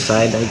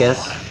suicide, I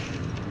guess?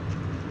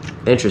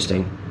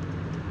 Interesting.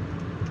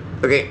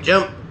 Okay,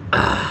 jump.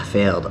 Ah,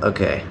 failed.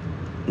 Okay.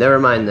 Never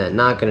mind then.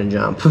 Not gonna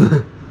jump.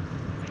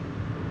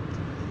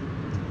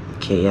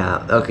 Okay,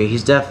 yeah. Okay,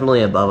 he's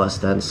definitely above us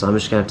then, so I'm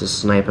just gonna have to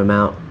snipe him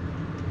out.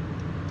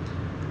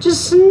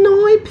 Just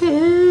snipe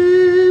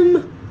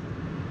him!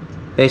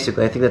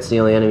 Basically, I think that's the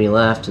only enemy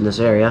left in this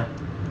area.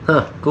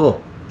 Huh,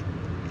 cool.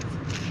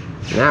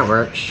 That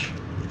works.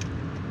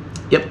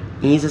 Yep,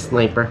 he's a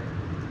sniper.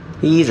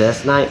 He's a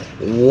sniper.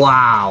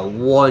 Wow,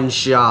 one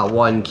shot,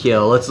 one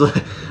kill. Let's look.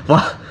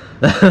 Wow,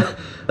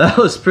 that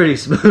was pretty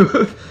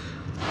smooth.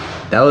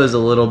 That was a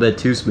little bit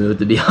too smooth,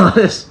 to be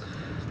honest.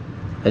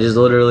 I just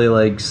literally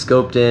like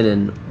scoped in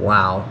and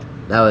wow,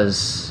 that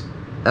was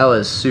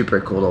super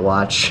cool to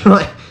watch.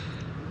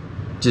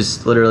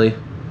 Just literally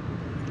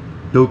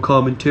no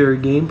commentary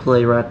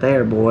gameplay right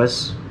there,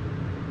 boys.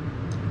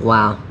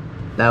 Wow,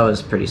 that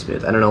was pretty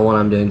smooth. I don't know what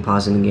I'm doing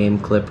pausing the game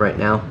clip right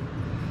now.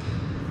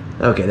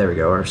 Okay, there we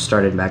go. We're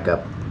started back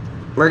up.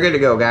 We're good to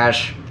go, guys.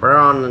 We're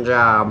on the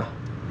job.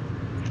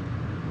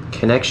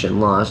 Connection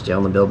lost. Yeah,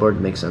 on the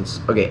billboard. Makes sense.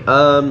 Okay,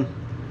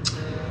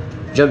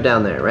 jump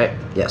down there, right?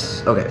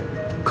 Yes. Okay.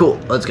 Cool.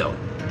 Let's go.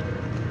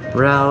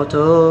 Route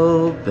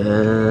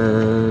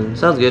open.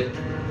 Sounds good.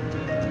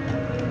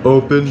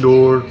 Open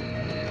door.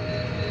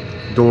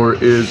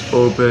 Door is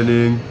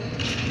opening.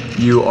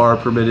 You are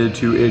permitted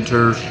to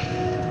enter.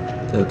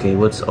 Okay,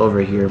 what's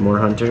over here? More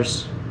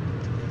hunters?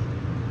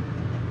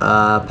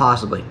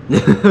 Possibly.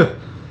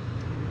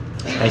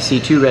 I see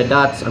 2 red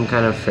dots. I'm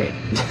kind of afraid.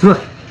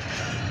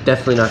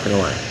 Definitely not gonna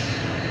lie.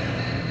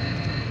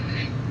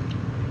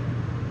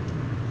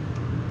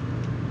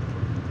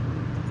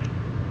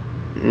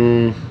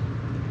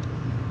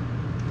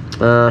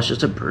 It's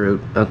just a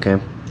brute. Okay.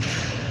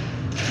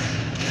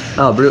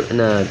 Oh, brute and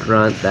a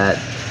grunt that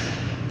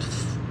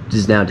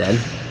is now dead.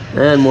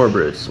 And more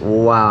brutes.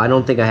 Wow, I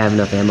don't think I have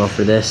enough ammo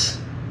for this.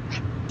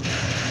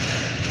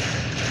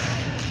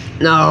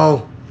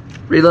 No!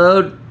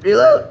 Reload!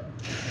 Reload!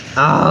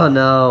 Oh,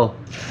 no.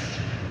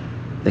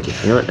 Okay,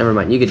 you know what? Never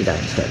mind. You get to die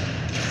instead.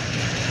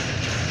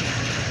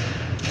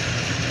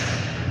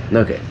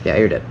 Okay, yeah,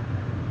 you're dead.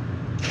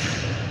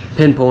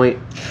 Pinpoint.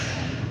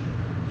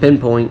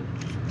 Pinpoint.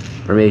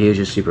 Or maybe he was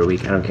just super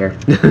weak. I don't care.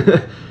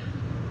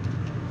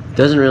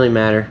 Doesn't really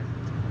matter.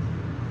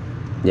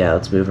 Yeah,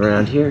 let's move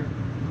around here.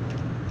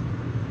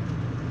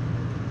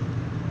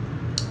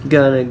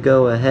 Gonna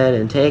go ahead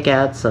and take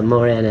out some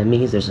more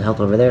enemies. There's some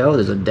health over there. Oh,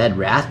 there's a dead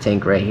wrath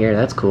tank right here.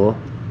 That's cool.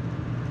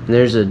 And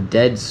there's a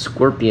dead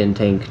scorpion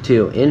tank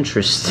too.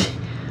 Interesting.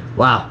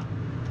 Wow.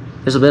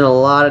 There's been a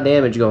lot of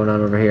damage going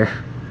on over here.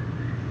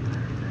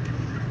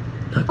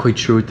 Not quite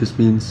sure what this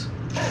means.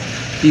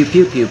 Pew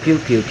pew pew pew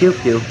pew pew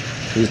pew.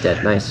 He's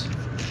dead. Nice.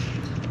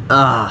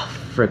 Ah,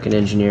 frickin'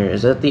 engineer.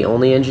 Is that the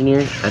only engineer?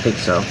 I think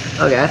so.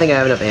 Okay, I think I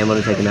have enough ammo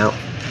to take him out.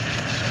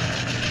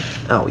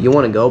 Oh, you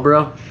wanna go,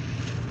 bro?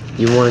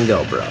 You wanna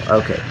go, bro.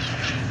 Okay.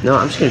 No,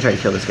 I'm just gonna try to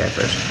kill this guy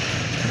first.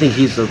 I think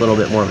he's a little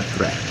bit more of a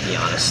threat, to be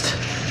honest.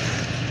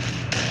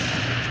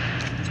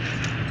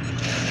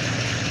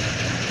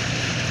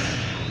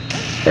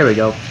 There we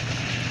go.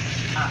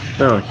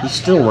 Oh, he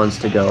still wants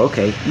to go.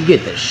 Okay, you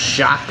get the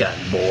shotgun,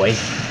 boy.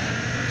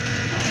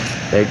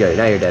 There you go.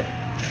 Now you're dead.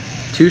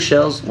 2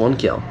 shells, 1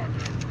 kill.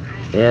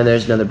 And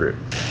there's another brute.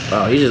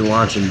 Oh, he's just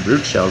launching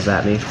brute shells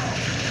at me.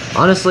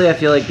 Honestly, I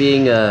feel like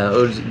being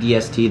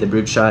ODST, the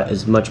brute shot,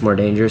 is much more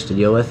dangerous to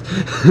deal with.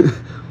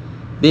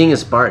 Being a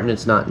Spartan,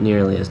 it's not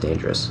nearly as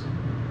dangerous.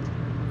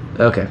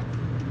 Okay.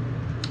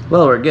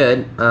 Well, we're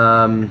good.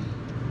 I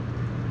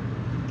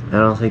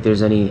don't think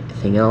there's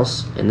anything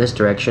else in this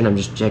direction. I'm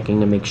just checking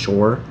to make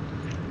sure.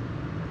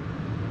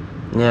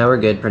 Yeah, we're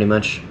good, pretty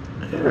much.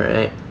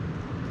 Alright.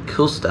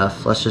 Cool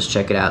stuff. Let's just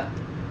check it out.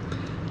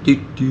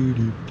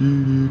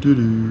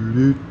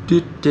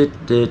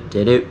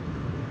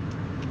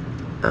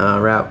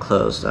 Route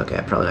closed. Okay,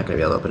 I'm probably not gonna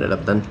be able to open it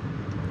up then.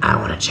 I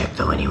want to check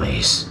though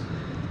anyways.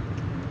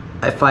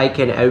 If I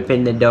can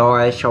open the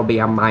door, it shall be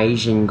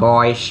amazing,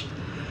 guys.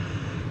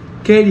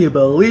 Can you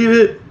believe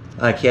it?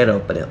 I can't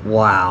open it.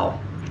 Wow.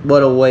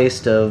 What a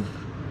waste of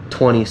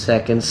 20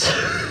 seconds.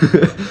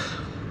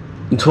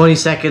 20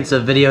 seconds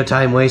of video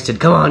time wasted.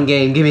 Come on,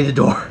 game, give me the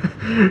door.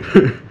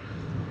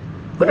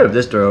 Wonder if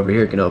this door over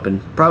here can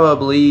open.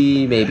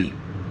 Probably, maybe.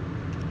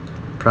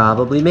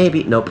 Probably,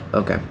 maybe. Nope.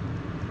 Okay.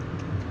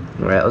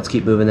 Alright, let's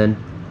keep moving then.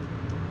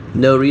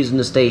 No reason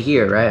to stay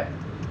here, right?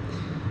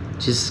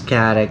 Just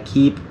gotta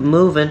keep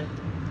moving.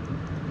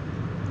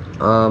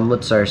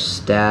 What's our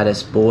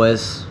status,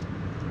 boys?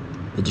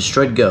 The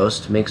destroyed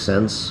ghost, makes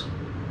sense.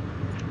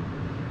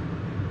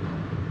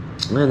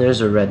 And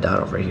there's a red dot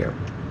over here.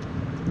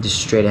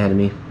 Just straight ahead of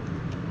me.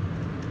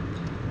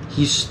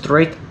 He's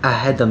straight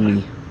ahead of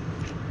me.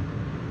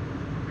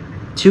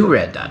 2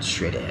 red dots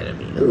straight ahead of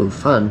me. Ooh,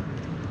 fun.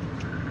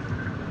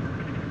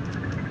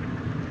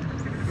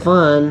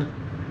 Fun.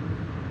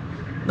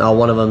 Oh,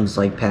 one of them's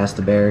like past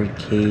the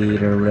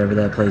barricade or whatever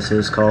that place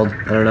is called.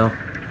 I don't know.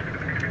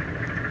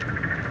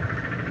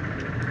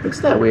 What's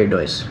that weird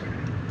noise?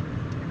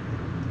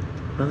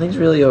 Nothing's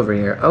really over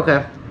here.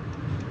 Okay.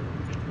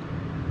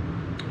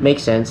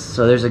 Makes sense.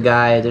 So there's a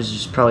guy, there's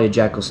just probably a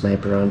jackal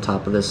sniper on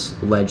top of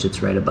this ledge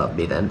that's right above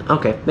me then.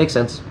 Okay, makes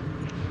sense.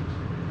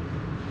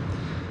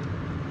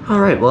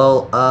 Alright,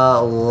 well,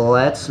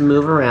 let's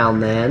move around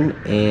then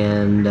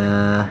and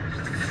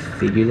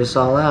figure this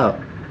all out.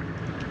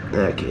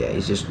 Okay, yeah,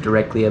 he's just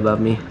directly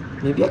above me.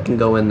 Maybe I can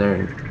go in there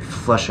and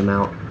flush him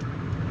out.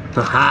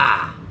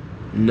 Haha!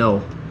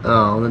 No.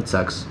 Oh, that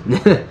sucks.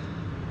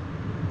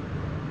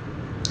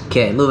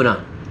 Okay, moving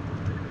on.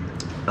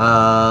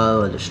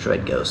 A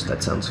destroyed ghost.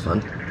 That sounds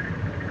fun.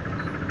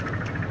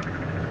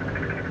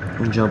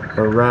 Jump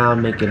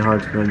around, make it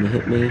hard for him to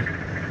hit me.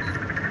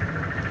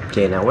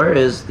 Okay, now where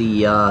is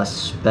the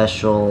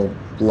special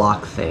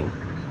block thing?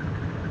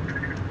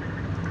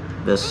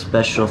 The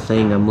special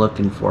thing I'm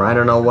looking for. I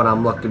don't know what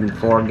I'm looking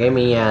for. Give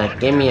me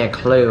a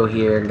clue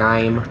here,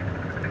 game.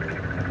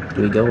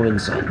 Do we go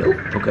inside? Nope.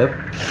 Okay.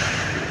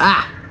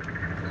 Ah!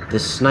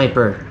 This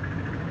sniper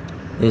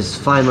is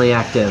finally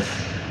active.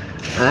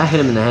 I hit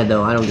him in the head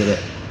though. I don't get it.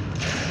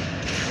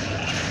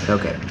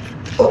 Okay.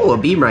 Oh, a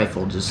beam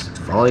rifle just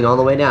falling all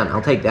the way down.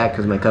 I'll take that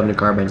because my Covenant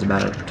carbine's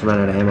about to run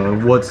out of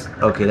ammo. What's...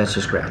 Okay, that's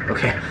just ground.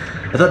 Okay.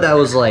 I thought that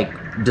was like...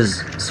 Does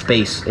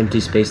space,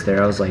 empty space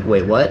there. I was like,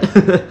 wait, what?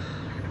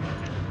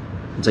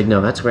 It's like,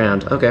 no, that's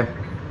ground. Okay.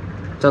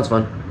 Sounds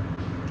fun.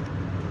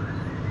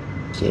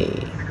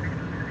 Okay.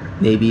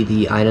 Maybe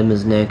the item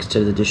is next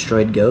to the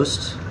destroyed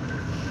ghost?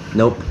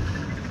 Nope.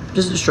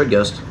 Just a destroyed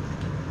ghost.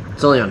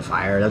 It's only on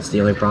fire. That's the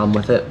only problem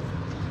with it.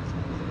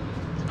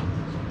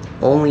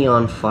 Only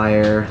on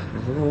fire.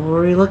 What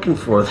are we looking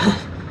for then?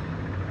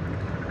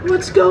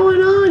 What's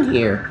going on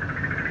here?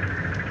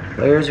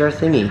 Where's our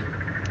thingy?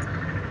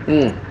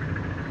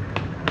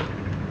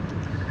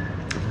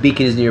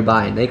 Beacon is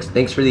nearby.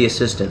 Thanks for the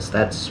assistance.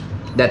 That's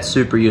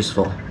super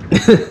useful.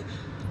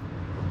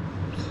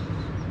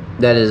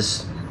 That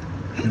is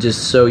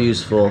just so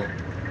useful.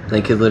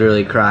 I could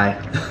literally cry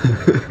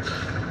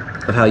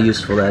of how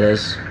useful that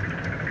is.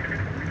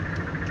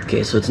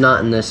 Okay, so it's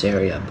not in this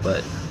area,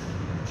 but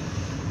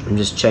I'm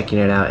just checking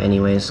it out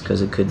anyways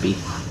because it could be.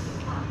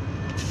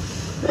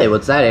 Hey,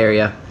 what's that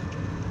area?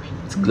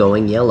 It's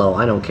glowing yellow.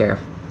 I don't care.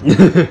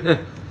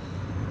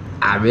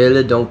 I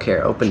really don't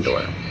care. Open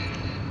door.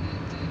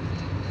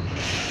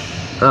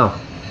 Oh,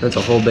 that's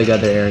a whole big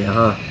other area,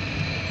 huh?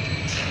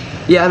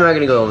 Yeah, I'm not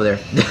gonna go over there.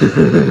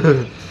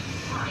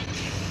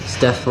 It's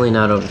definitely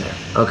not over there.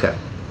 Okay.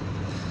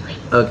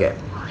 Okay.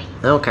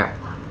 Okay.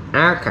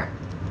 Okay.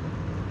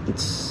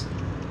 It's...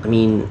 I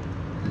mean,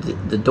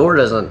 the door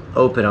doesn't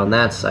open on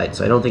that side,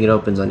 so I don't think it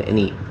opens on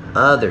any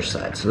other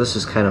side. So this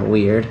is kind of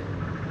weird.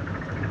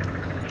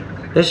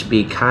 This should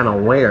be kind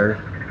of weird.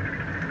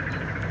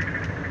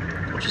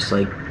 Just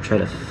like try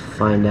to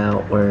find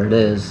out where it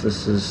is.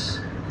 This is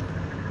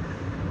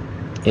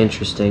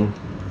interesting.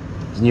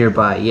 It's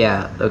nearby.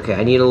 Yeah. Okay.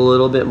 I need a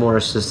little bit more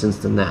assistance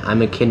than that.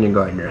 I'm a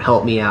kindergartner.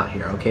 Help me out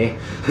here, okay?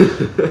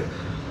 It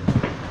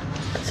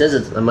says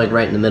it's, I'm like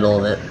right in the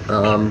middle of it.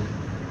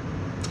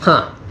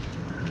 Huh.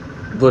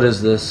 What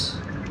is this?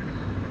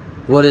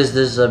 What is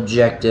this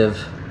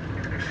objective?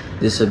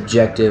 This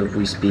objective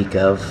we speak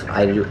of.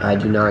 I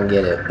do not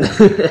get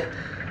it.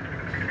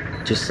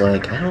 Just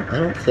like I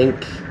don't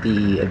think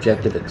the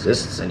objective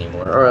exists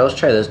anymore. Alright, let's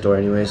try this door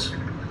anyways.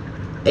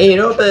 Hey, it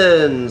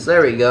opens!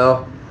 There we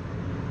go.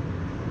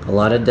 A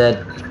lot of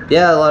dead.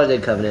 Yeah, a lot of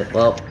dead Covenant.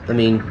 Well, I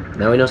mean,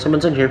 now we know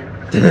someone's in here.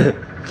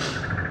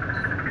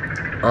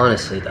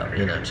 Honestly though,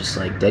 you know, just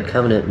like dead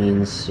Covenant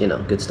means, you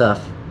know, good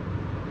stuff.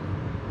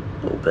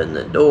 Open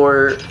the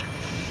door.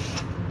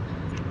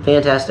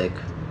 Fantastic.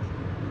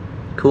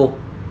 Cool.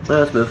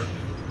 Well, let's move.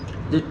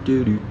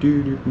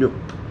 Nope.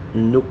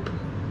 Nope.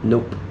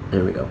 Nope.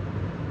 There we go.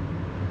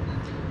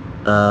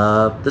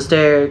 Up the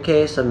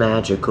staircase of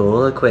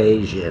magical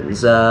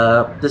equations.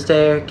 Up the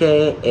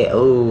staircase.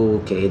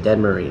 Okay, dead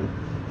Marine.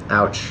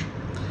 Ouch.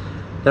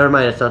 Never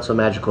mind, it's not so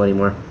magical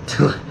anymore.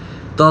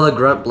 With all the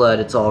grunt blood,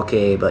 it's all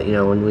okay, but you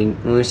know,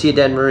 when we see a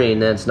dead Marine,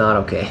 then it's not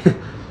okay.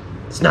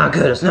 It's not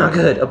good, it's not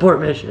good.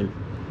 Abort mission.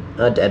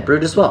 A dead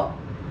brute as well.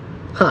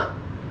 Huh.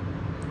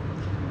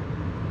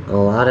 A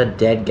lot of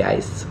dead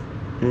guys.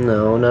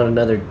 No, not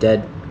another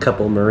dead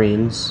couple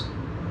Marines.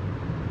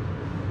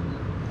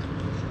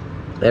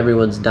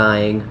 Everyone's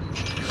dying.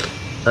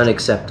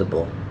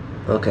 Unacceptable.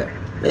 Okay.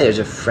 Hey, there's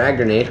a frag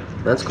grenade.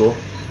 That's cool.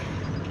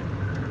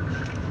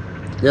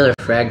 Another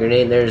frag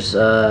grenade. There's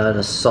an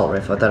assault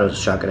rifle. I thought it was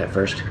a shotgun at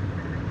first.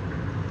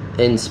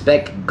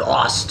 Inspect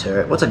Gauss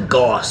turret. What's a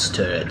Gauss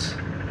turret?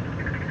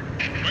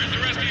 Where's the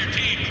rest of your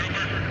team,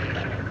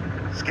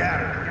 Trooper?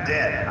 Scattered.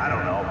 Dead. I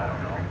don't know.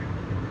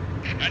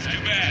 That's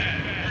too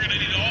bad. We're gonna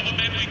need all the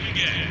men we can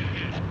get.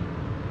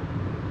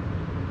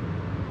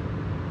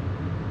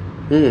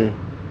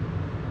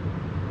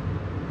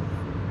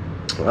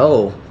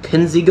 Oh,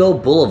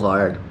 Kenzigo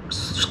Boulevard.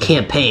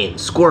 Campaign.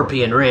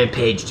 Scorpion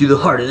rampage through the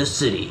heart of the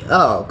city.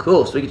 Oh,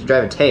 cool. So we get to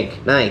drive a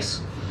tank.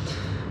 Nice.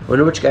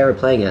 Wonder which guy we're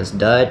playing as.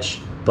 Dutch,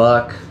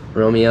 Buck,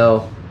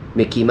 Romeo,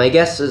 Mickey. My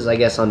guess is,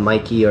 on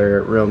Mikey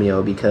or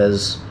Romeo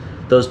because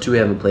those two we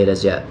haven't played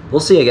as yet.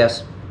 We'll see, I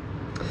guess.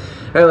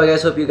 Alright, well,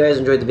 guys, hope you guys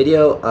enjoyed the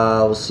video.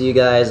 We'll see you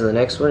guys in the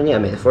next one. Yeah,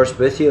 may the force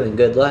be with you and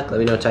good luck. Let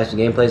me know what types of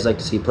gameplays you'd like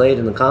to see played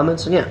in the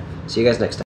comments. And yeah, see you guys next time.